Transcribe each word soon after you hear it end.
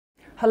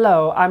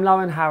Hello,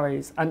 I'm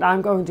Harries, and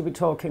I'm going to be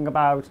talking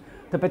about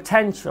the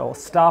potential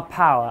star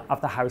power of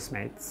the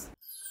housemates.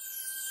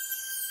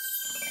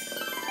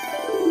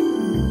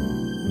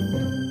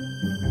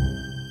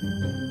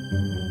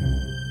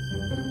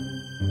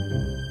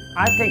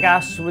 I think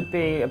Ash would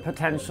be a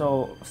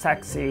potential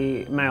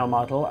sexy male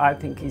model. I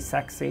think he's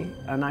sexy,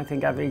 and I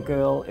think every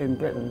girl in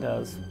Britain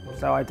does.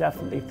 So I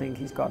definitely think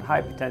he's got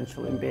high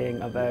potential in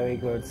being a very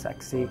good,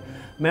 sexy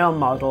male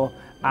model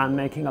and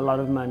making a lot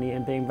of money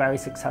and being very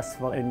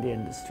successful in the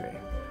industry.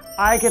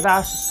 I give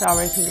Ash a star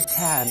rating of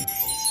 10.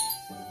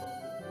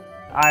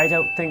 I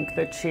don't think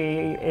that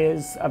she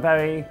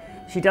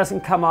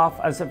doesn't come off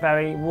as a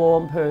very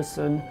warm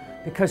person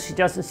because she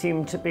doesn't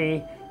seem to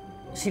be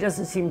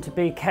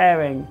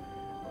caring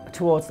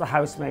towards the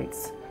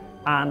housemates,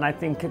 and I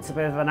think it's a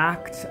bit of an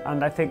act,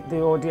 and I think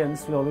the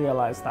audience will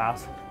realise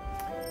that.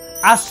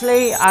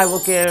 Ashley, I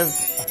will give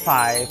a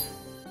 5.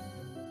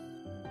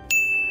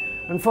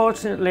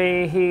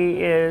 Unfortunately,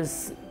 he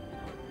is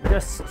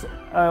just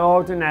an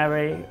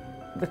ordinary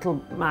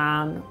little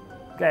man.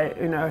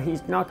 You know,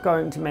 he's not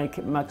going to make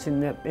it much in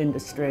the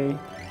industry.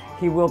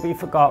 He will be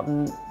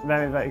forgotten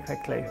very, very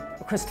quickly.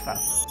 Christopher,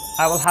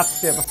 I will have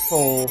to give a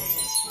 4.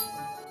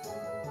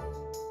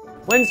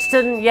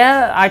 Winston,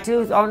 yeah, I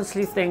do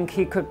honestly think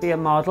he could be a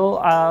model.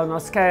 On a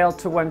scale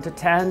to 1 to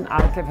 10,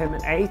 I'll give him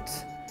an 8.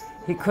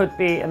 He could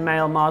be a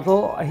male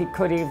model. He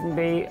could even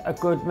be a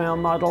good male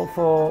model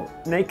for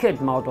naked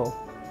model.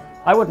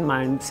 I wouldn't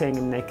mind seeing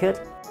him naked.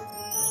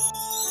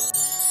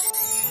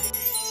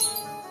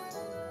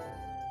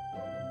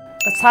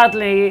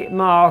 Sadly,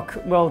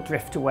 Mark will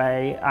drift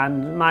away,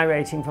 and my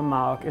rating for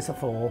Mark is a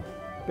 4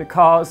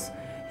 because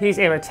he's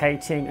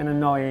irritating and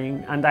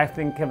annoying, and I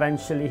think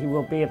eventually he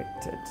will be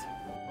evicted.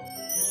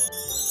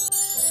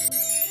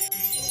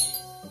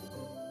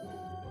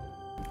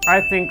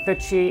 I think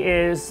that she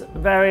is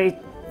very,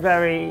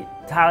 very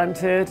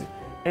talented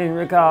in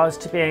regards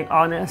to being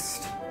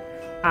honest,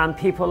 and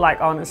people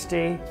like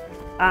honesty,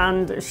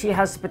 and she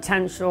has the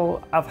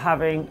potential of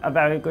having a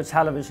very good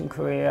television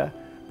career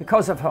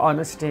because of her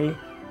honesty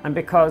and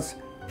because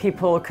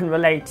people can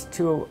relate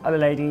to a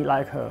lady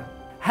like her.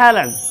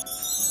 Helen,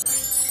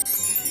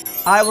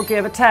 I will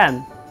give a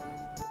 10.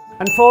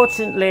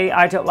 Unfortunately,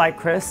 I don't like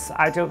Chris.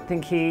 I don't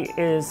think he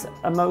is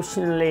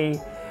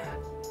emotionally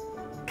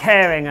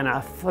caring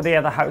enough for the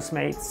other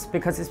housemates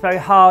because it's very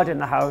hard in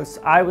the house.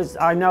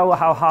 I know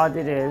how hard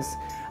it is,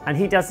 and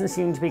he doesn't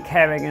seem to be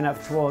caring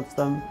enough towards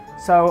them.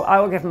 So I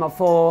will give him a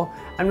 4.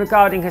 And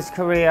regarding his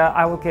career,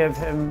 I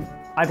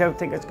don't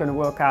think it's going to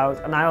work out,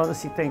 and I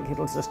honestly think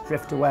it'll just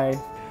drift away.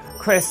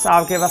 Chris,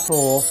 I'll give a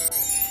 4.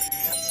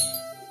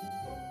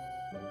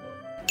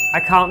 I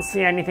can't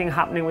see anything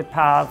happening with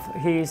Pav.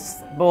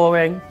 He's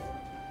boring,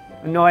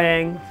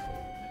 annoying,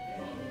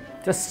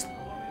 just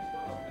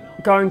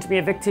going to be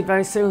evicted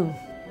very soon.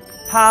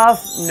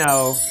 Pav,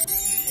 no.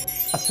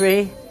 A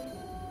 3.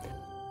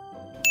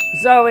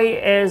 Zoe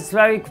is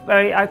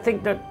I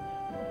think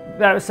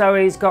that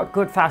Zoe's got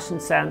good fashion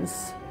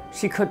sense.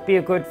 She could be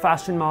a good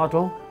fashion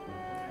model.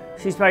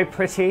 She's very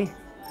pretty.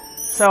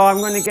 So I'm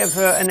going to give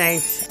her an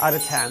 8 out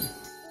of 10.